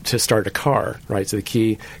ignition to start a car, right? So the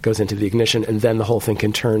key goes into the ignition and then the whole thing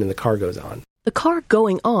can turn and the car goes on. The car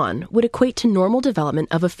going on would equate to normal development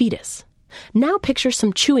of a fetus. Now picture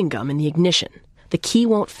some chewing gum in the ignition. The key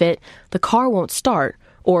won't fit, the car won't start,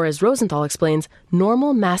 or as Rosenthal explains,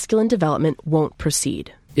 normal masculine development won't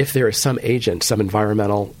proceed. If there is some agent, some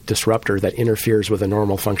environmental disruptor that interferes with the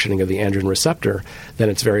normal functioning of the androgen receptor, then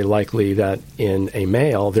it's very likely that in a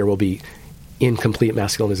male there will be incomplete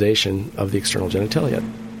masculinization of the external genitalia.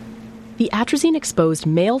 The atrazine-exposed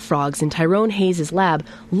male frogs in Tyrone Hayes' lab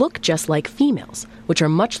look just like females, which are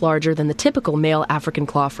much larger than the typical male African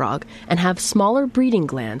claw frog and have smaller breeding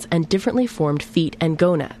glands and differently formed feet and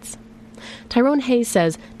gonads. Tyrone Hayes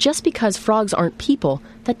says just because frogs aren't people,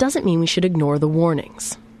 that doesn't mean we should ignore the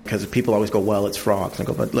warnings. Because people always go, well, it's frogs. And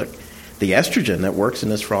I go, but look, the estrogen that works in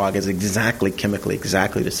this frog is chemically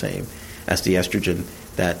exactly the same as the estrogen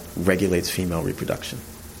that regulates female reproduction.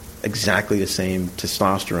 Exactly the same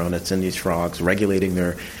testosterone that's in these frogs, regulating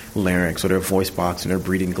their larynx or their voice box and their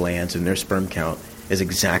breeding glands and their sperm count is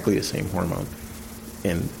exactly the same hormone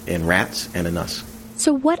in rats and in us.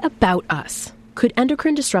 So what about us? Could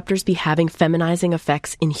endocrine disruptors be having feminizing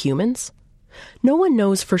effects in humans? No one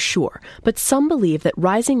knows for sure, but some believe that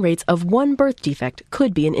rising rates of one birth defect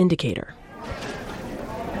could be an indicator.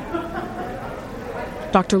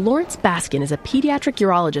 Dr. Lawrence Baskin is a pediatric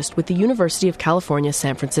urologist with the University of California,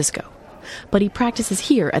 San Francisco, but he practices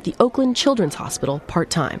here at the Oakland Children's Hospital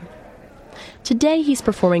part-time. Today, he's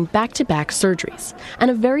performing back-to-back surgeries,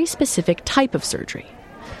 and a very specific type of surgery.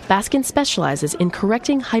 Baskin specializes in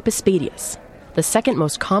correcting hypospadias, the second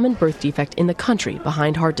most common birth defect in the country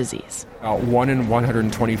behind heart disease. 1 in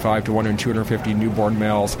 125 to 1 in 250 newborn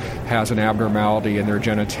males has an abnormality in their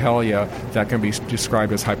genitalia that can be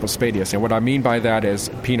described as hypospadias. And what I mean by that is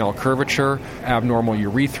penile curvature, abnormal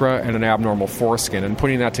urethra, and an abnormal foreskin. And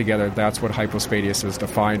putting that together, that's what hypospadias is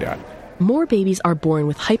defined at. More babies are born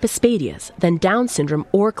with hypospadias than Down syndrome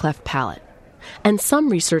or cleft palate. And some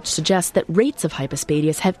research suggests that rates of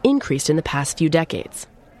hypospadias have increased in the past few decades.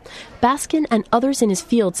 Baskin and others in his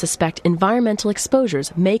field suspect environmental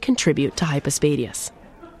exposures may contribute to hypospadias.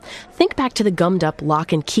 Think back to the gummed-up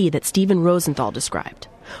lock and key that Steven Rosenthal described.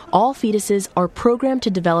 All fetuses are programmed to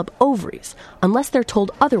develop ovaries unless they're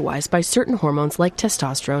told otherwise by certain hormones like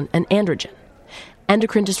testosterone and androgen.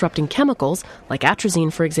 Endocrine-disrupting chemicals, like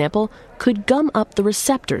atrazine, for example, could gum up the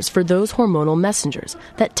receptors for those hormonal messengers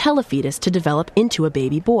that tell a fetus to develop into a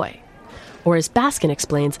baby boy. Or, as Baskin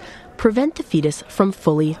explains, prevent the fetus from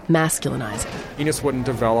fully masculinizing. Penis wouldn't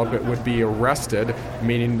develop, it would be arrested,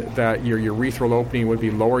 meaning that your urethral opening would be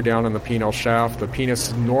lower down in the penile shaft. The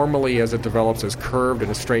penis normally, as it develops, is curved and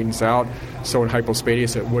it straightens out. So in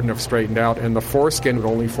hypospadias, it wouldn't have straightened out. And the foreskin would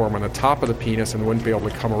only form on the top of the penis and wouldn't be able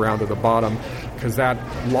to come around to the bottom because that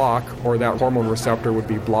lock or that hormone receptor would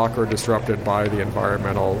be blocked or disrupted by the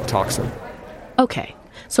environmental toxin. Okay.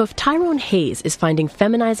 So if Tyrone Hayes is finding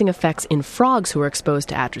feminizing effects in frogs who are exposed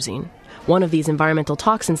to atrazine, one of these environmental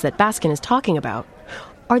toxins that Baskin is talking about,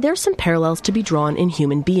 are there some parallels to be drawn in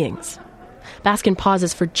human beings? Baskin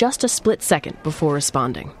pauses for just a split second before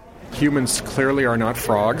responding. Humans clearly are not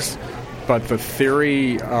frogs, but the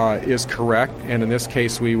theory is correct, and in this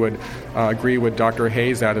case we would agree with Dr.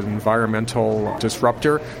 Hayes that an environmental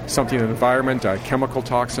disruptor, something in the environment, a chemical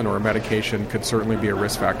toxin or a medication could certainly be a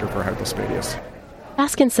risk factor for hypospadias.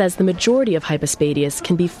 Baskin says the majority of hypospadias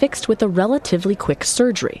can be fixed with a relatively quick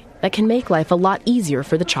surgery that can make life a lot easier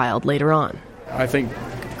for the child later on. I think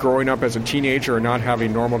growing up as a teenager and not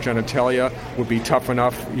having normal genitalia would be tough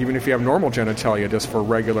enough, even if you have normal genitalia, just for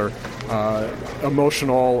regular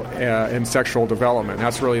emotional and sexual development.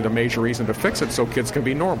 That's really the major reason to fix it, so kids can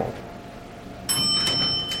be normal.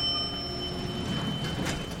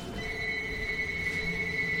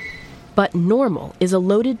 But normal is a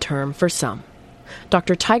loaded term for some.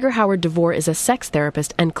 Dr. Tiger Howard DeVore is a sex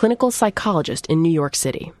therapist and clinical psychologist in New York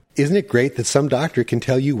City. Isn't it great that some doctor can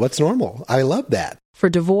tell you what's normal? I love that. For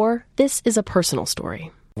DeVore, this is a personal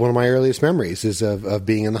story. One of my earliest memories is of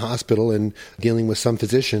being in the hospital and dealing with some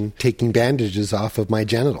physician taking bandages off of my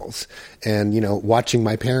genitals and, watching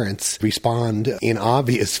my parents respond in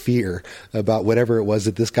obvious fear about whatever it was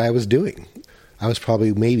that this guy was doing. I was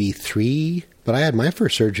probably maybe 3, but I had my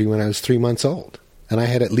first surgery when I was 3 months old. And I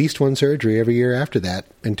had at least one surgery every year after that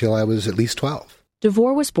until I was at least 12.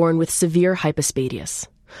 DeVore was born with severe hypospadias.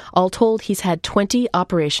 All told, he's had 20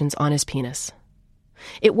 operations on his penis.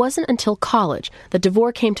 It wasn't until college that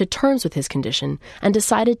DeVore came to terms with his condition and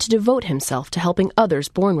decided to devote himself to helping others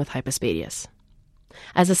born with hypospadias.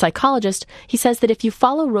 As a psychologist, he says that if you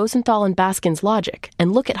follow Rosenthal and Baskin's logic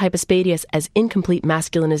and look at hypospadias as incomplete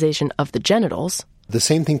masculinization of the genitals, the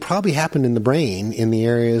same thing probably happened in the brain in the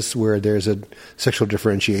areas where there's a sexual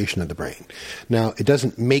differentiation of the brain. Now, it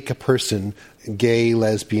doesn't make a person gay,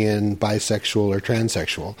 lesbian, bisexual, or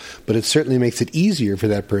transsexual, but it certainly makes it easier for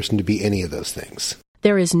that person to be any of those things.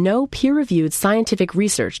 There is no peer-reviewed scientific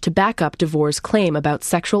research to back up DeVore's claim about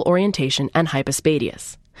sexual orientation and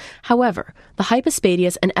hypospadias. However, the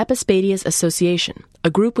Hypospadias and Epispadias Association, a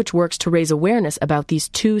group which works to raise awareness about these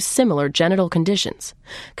two similar genital conditions,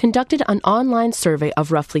 conducted an online survey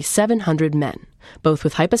of roughly 700 men, both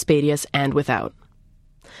with hypospadias and without.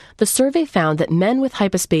 The survey found that men with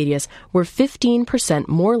hypospadias were 15%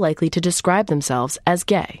 more likely to describe themselves as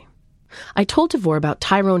gay. I told DeVore about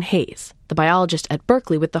Tyrone Hayes, the biologist at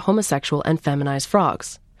Berkeley with the homosexual and feminized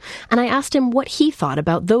frogs, and I asked him what he thought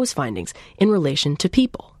about those findings in relation to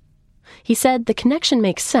people. He said the connection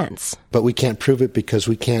makes sense. But we can't prove it because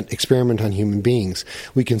we can't experiment on human beings.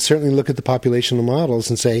 We can certainly look at the populational models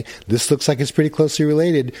and say, this looks like it's pretty closely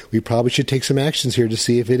related. We probably should take some actions here to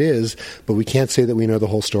see if it is, but we can't say that we know the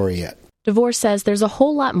whole story yet. DeVore says there's a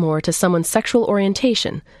whole lot more to someone's sexual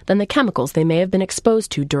orientation than the chemicals they may have been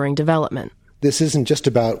exposed to during development. This isn't just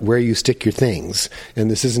about where you stick your things,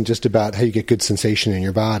 and this isn't just about how you get good sensation in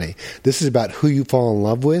your body. This is about who you fall in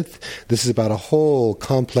love with. This is about a whole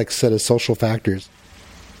complex set of social factors.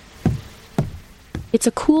 It's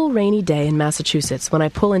a cool, rainy day in Massachusetts when I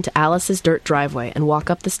pull into Alice's dirt driveway and walk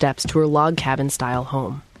up the steps to her log cabin-style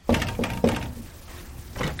home.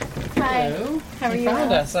 Hi. Hello. How are you?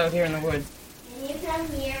 Found us out here in the woods. Can you come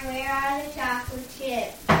here? Where are the chocolate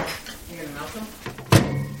chips? You gonna melt them?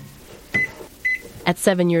 At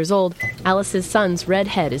 7 years old, Alice's son's red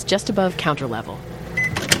head is just above counter level.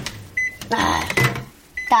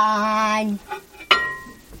 Done.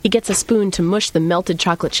 He gets a spoon to mush the melted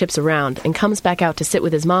chocolate chips around and comes back out to sit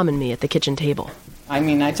with his mom and me at the kitchen table. I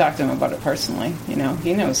mean, I talked to him about it personally. You know,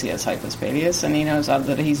 he knows he has hypospadias, and he knows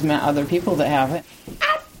that he's met other people that have it.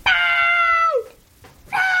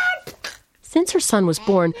 Since her son was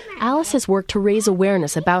born, Alice has worked to raise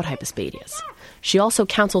awareness about hypospadias. She also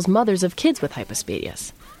counsels mothers of kids with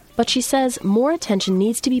hypospadias. But she says more attention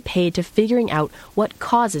needs to be paid to figuring out what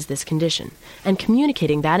causes this condition and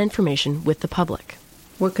communicating that information with the public.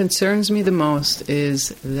 What concerns me the most is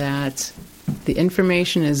that the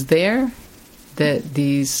information is there, that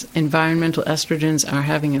these environmental estrogens are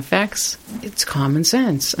having effects. It's common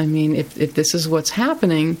sense. I mean, if this is what's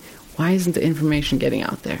happening, why isn't the information getting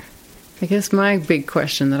out there? I guess my big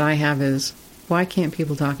question that I have is, why can't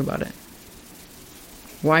people talk about it?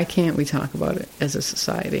 Why can't we talk about it as a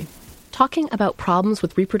society? Talking about problems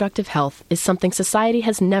with reproductive health is something society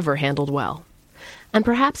has never handled well. And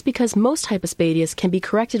perhaps because most hypospadias can be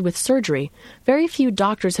corrected with surgery, very few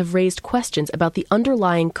doctors have raised questions about the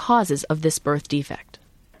underlying causes of this birth defect.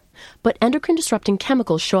 But endocrine-disrupting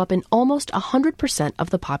chemicals show up in almost 100%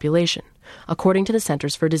 of the population, according to the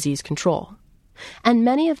Centers for Disease Control. And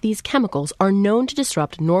many of these chemicals are known to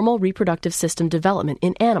disrupt normal reproductive system development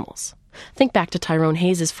in animals. Think back to Tyrone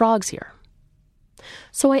Hayes' frogs here.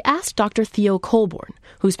 So I asked Dr. Theo Colborn,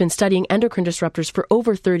 who's been studying endocrine disruptors for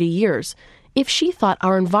over 30 years, if she thought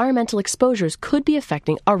our environmental exposures could be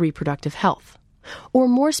affecting our reproductive health. Or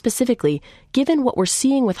more specifically, given what we're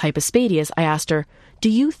seeing with hypospadias, I asked her, do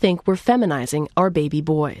you think we're feminizing our baby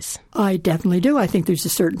boys? I definitely do. I think there's a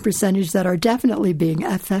certain percentage that are definitely being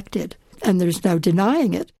affected, and there's no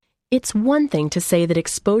denying it. It's one thing to say that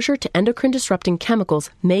exposure to endocrine-disrupting chemicals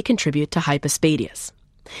may contribute to hypospadias.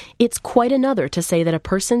 It's quite another to say that a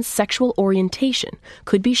person's sexual orientation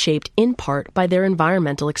could be shaped in part by their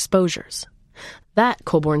environmental exposures. That,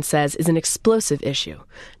 Colborn says, is an explosive issue.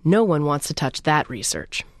 No one wants to touch that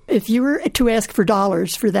research. If you were to ask for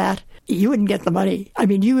dollars for that, you wouldn't get the money. I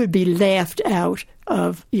mean, you would be laughed out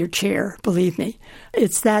of your chair, believe me.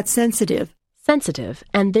 It's that sensitive. Sensitive,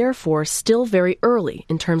 and therefore still very early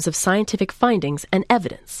in terms of scientific findings and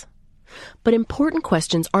evidence. But important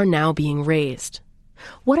questions are now being raised.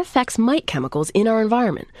 What effects might chemicals in our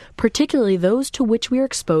environment, particularly those to which we are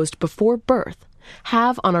exposed before birth,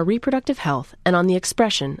 have on our reproductive health and on the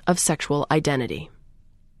expression of sexual identity?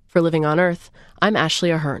 For Living on Earth, I'm Ashley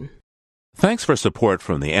Ahern. Thanks for support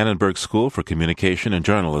from the Annenberg School for Communication and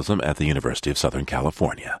Journalism at the University of Southern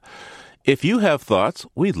California. If you have thoughts,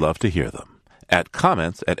 we'd love to hear them at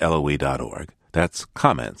comments@LOE.org. That's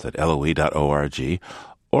comments@LOE.org.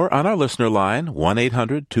 Or on our listener line,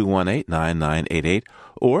 1-800-218-9988,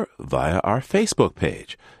 or via our Facebook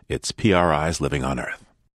page. It's PRI's Living on Earth.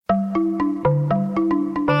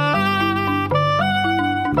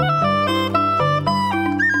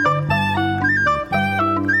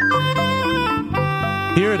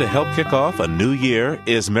 Here to help kick off a new year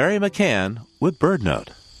is Mary McCann with BirdNote.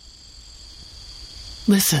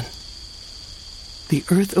 Listen. The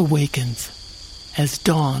Earth awakens as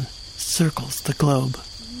dawn circles the globe.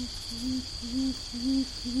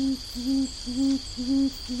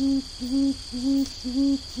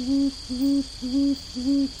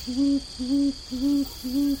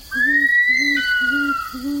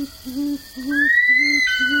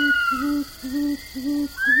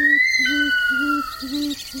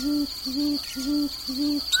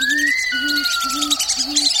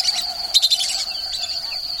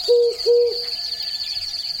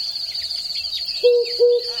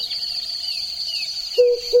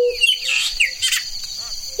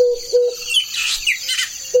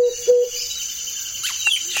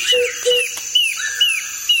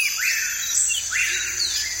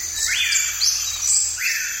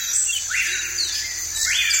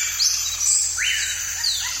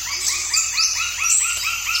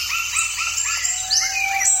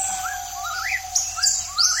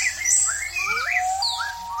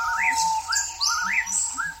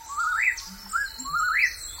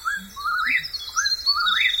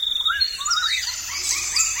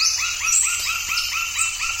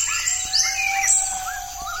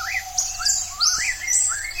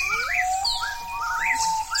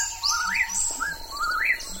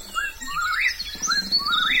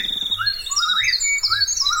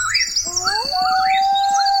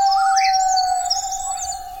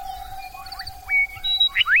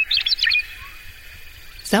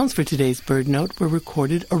 Sounds for today's Bird Note were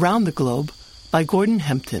recorded around the globe by Gordon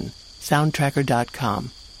Hempton,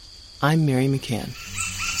 Soundtracker.com. I'm Mary McCann.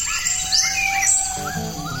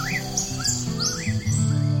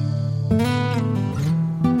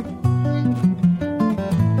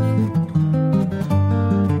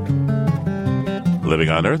 Living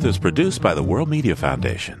on Earth is produced by the World Media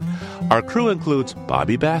Foundation. Our crew includes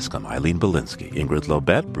Bobby Bascom, Eileen Belinsky, Ingrid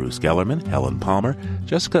Lobet, Bruce Gellerman, Helen Palmer,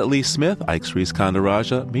 Jessica Lee Smith, Ike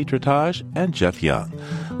Sriskandaraja, Mitra Taj, and Jeff Young,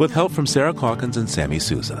 with help from Sarah Calkins and Sammy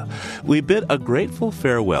Souza. We bid a grateful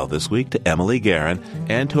farewell this week to Emily Guerin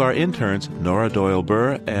and to our interns Nora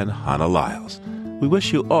Doyle-Burr and Hannah Lyles. We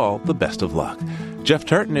wish you all the best of luck. Jeff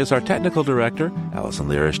Turton is our technical director. Allison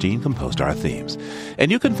Lierstein composed our themes.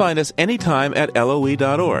 And you can find us anytime at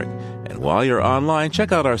LOE.org. And while you're online,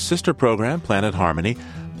 check out our sister program, Planet Harmony.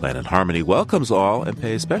 Planet Harmony welcomes all and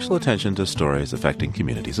pays special attention to stories affecting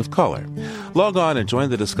communities of color. Log on and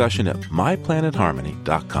join the discussion at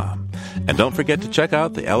myplanetharmony.com. And don't forget to check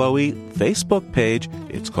out the LOE Facebook page.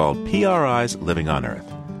 It's called PRI's Living on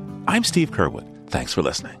Earth. I'm Steve Curwood. Thanks for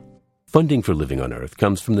listening. Funding for Living on Earth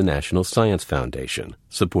comes from the National Science Foundation,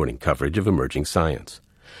 supporting coverage of emerging science,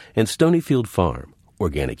 and Stonyfield Farm,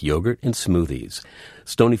 organic yogurt and smoothies.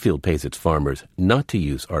 Stonyfield pays its farmers not to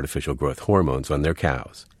use artificial growth hormones on their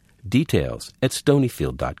cows. Details at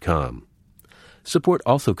stonyfield.com. Support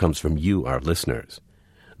also comes from you, our listeners.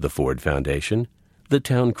 The Ford Foundation, the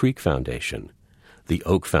Town Creek Foundation, the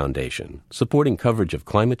Oak Foundation, supporting coverage of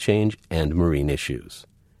climate change and marine issues,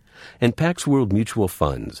 and Pax World Mutual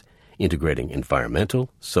Funds, integrating environmental,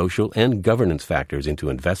 social, and governance factors into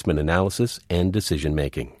investment analysis and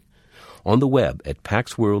decision-making. On the web at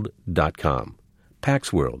paxworld.com.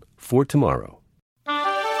 Pax World, for tomorrow.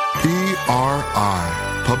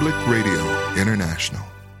 PRI, Public Radio International.